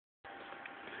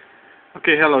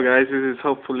Okay, hello guys. This is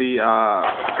hopefully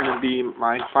gonna be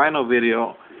my final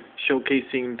video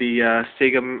showcasing the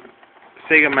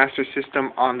Sega Master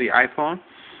System on the iPhone.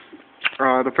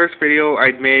 The first video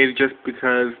I'd made just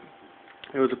because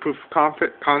it was a proof of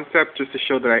concept, just to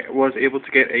show that I was able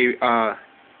to get a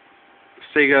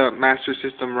Sega Master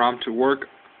System ROM to work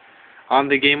on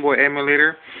the Game Boy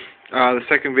emulator. The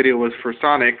second video was for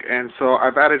Sonic, and so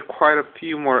I've added quite a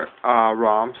few more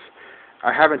ROMs.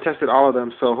 I haven't tested all of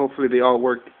them, so hopefully they all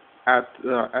work at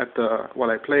the while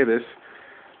I play this.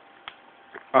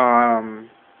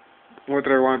 What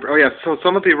did I want? Oh yeah, so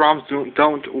some of the ROMs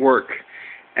don't work,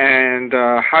 and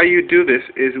how you do this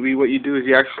is what you do is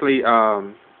you actually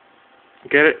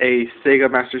get a Sega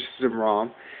Master System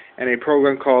ROM and a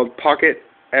program called Pocket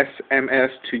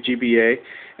SMS to GBA,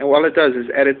 and what it does is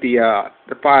edit the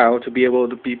file to be able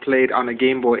to be played on a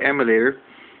Game Boy emulator.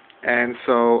 And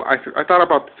so I thought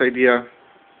about this idea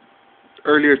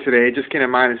earlier today. It just came to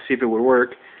mind to see if it would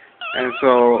work. And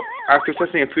so after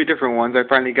testing a few different ones, I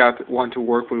finally got one to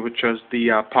work with, which was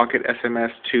the Pocket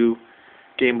SMS to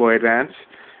Game Boy Advance.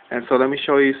 And so let me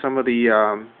show you some of the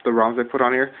ROMs I put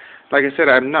on here. Like I said,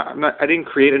 I didn't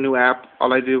create a new app.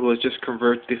 All I did was just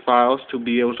convert the files to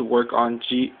be able to work on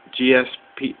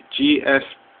Gpsphone,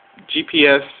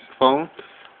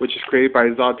 which is created by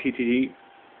zodttd.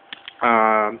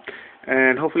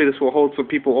 And hopefully this will hold some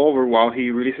people over while he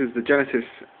releases the Genesis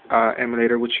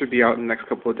emulator, which should be out in the next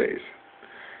couple of days.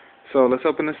 So let's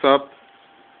open this up.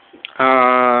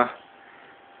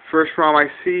 First ROM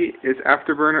I see is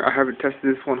Afterburner. I haven't tested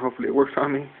this one. Hopefully it works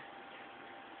on me.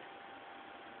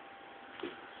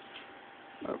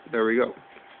 Oh, there we go.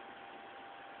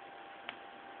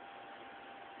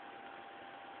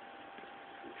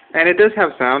 And it does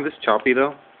have sound. It's choppy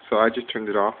though, so I just turned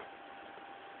it off.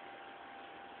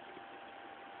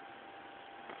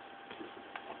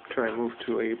 Try and move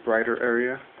to a brighter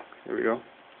area. There we go.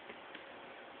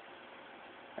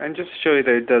 And just to show you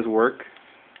that it does work.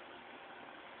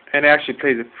 And it actually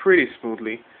plays it pretty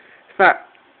smoothly. It's not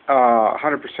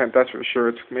 100%, that's for sure.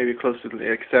 It's maybe close to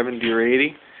like 70 or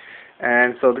 80.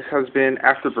 And so this has been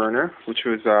Afterburner, which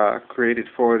was created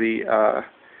for the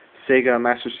Sega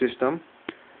Master System.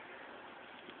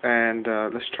 And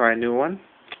let's try a new one.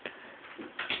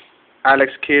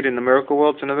 Alex Kidd in the Miracle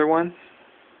World's another one.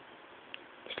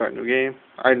 Start new game.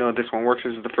 I know this one works.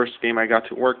 This is the first game I got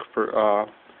to work for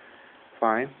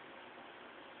fine.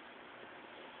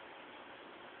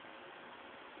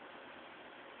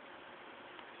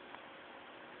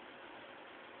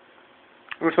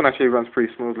 This one actually runs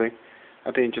pretty smoothly.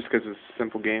 I think just because it's a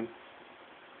simple game.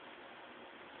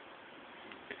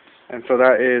 And so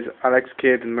that is Alex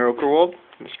Kidd in Miracle World.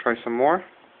 Let's try some more.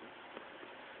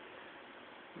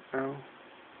 Oh.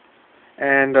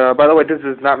 And by the way, this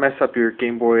does not mess up your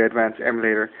Game Boy Advance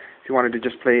emulator. If you wanted to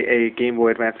just play a Game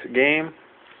Boy Advance game,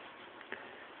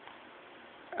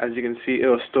 as you can see,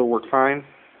 it'll still work fine.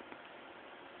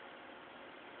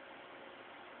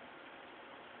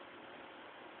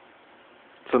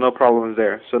 So no problems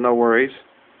there. So no worries.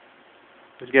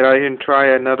 Let's get out here and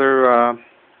try another.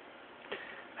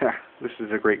 This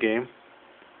is a great game.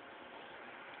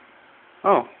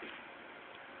 Oh.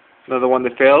 Another one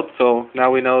that failed, so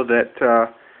now we know that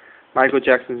Michael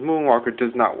Jackson's Moonwalker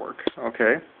does not work.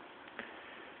 Okay.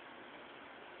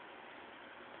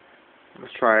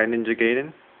 Let's try Ninja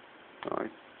Gaiden. Oh,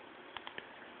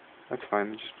 that's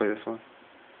fine, just play this one.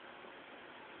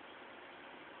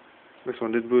 This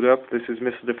one did boot up. This is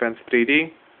Missile Defense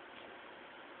 3D.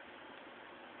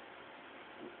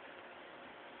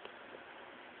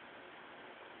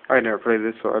 I never played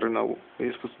this, so I don't know what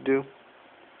you're supposed to do.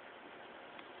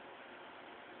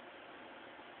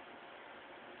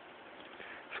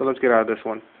 So let's get out of this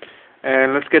one.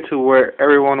 And let's get to where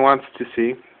everyone wants to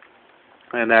see,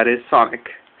 and that is Sonic.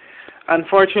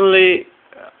 Unfortunately,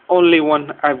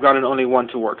 I've gotten only one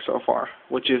to work so far,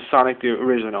 which is Sonic the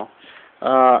original.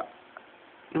 Let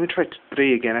me try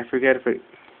 3 again. I forget if it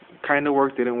kind of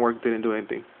worked, didn't work, didn't do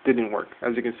anything. Didn't work.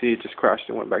 As you can see, it just crashed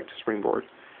and went back to Springboard.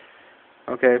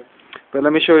 Okay, but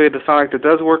let me show you the Sonic that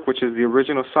does work, which is the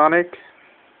original Sonic.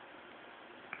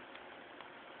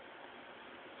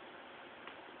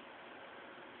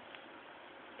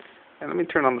 And let me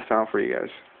turn on the sound for you guys.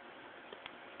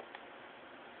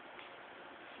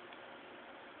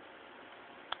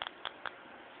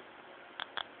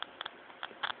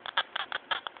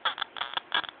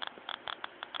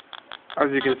 As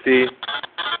you can see,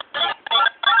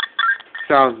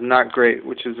 sounds not great,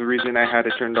 which is the reason I had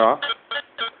it turned off.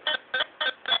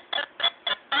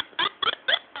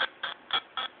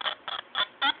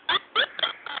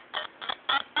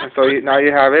 And so now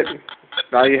you have it.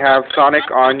 now you have Sonic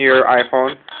on your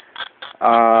iPhone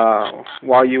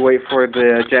while you wait for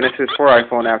the Genesis for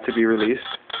iPhone app to be released.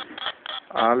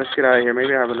 Let's get out of here.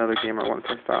 Maybe I have another game I want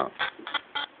to test out.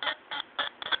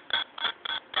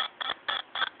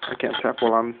 I can't tap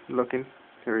while I'm looking.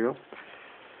 Here we go.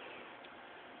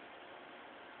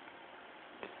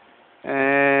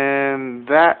 And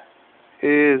that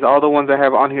is all the ones I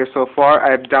have on here so far.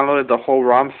 I've downloaded the whole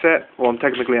ROM set. Well,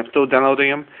 technically I'm still downloading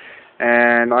them.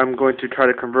 And I'm going to try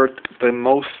to convert the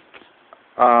most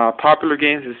popular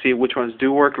games to see which ones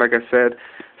do work. Like I said,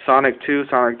 Sonic 2,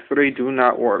 Sonic 3 do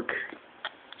not work.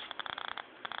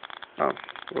 Oh,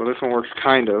 well, this one works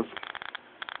kind of.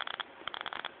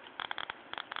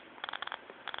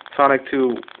 Sonic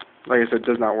 2, like I said,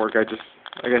 does not work. I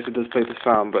guess it does play the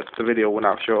sound, but the video will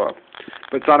not show up.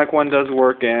 But Sonic 1 does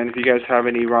work, and if you guys have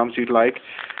any ROMs you'd like,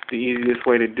 the easiest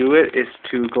way to do it is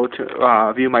to go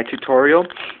to view my tutorial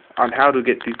on how to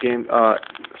get these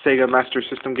Sega Master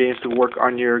System games to work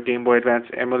on your Game Boy Advance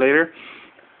emulator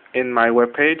in my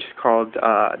webpage called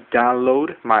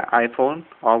Download My iPhone,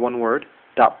 all one word,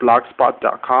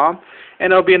 .blogspot.com,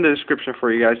 and it'll be in the description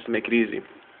for you guys to make it easy.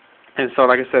 And so,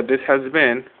 like I said, this has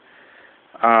been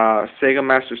Sega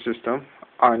Master System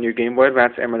on your Game Boy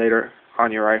Advance emulator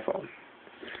on your iPhone.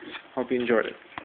 Hope you enjoyed it.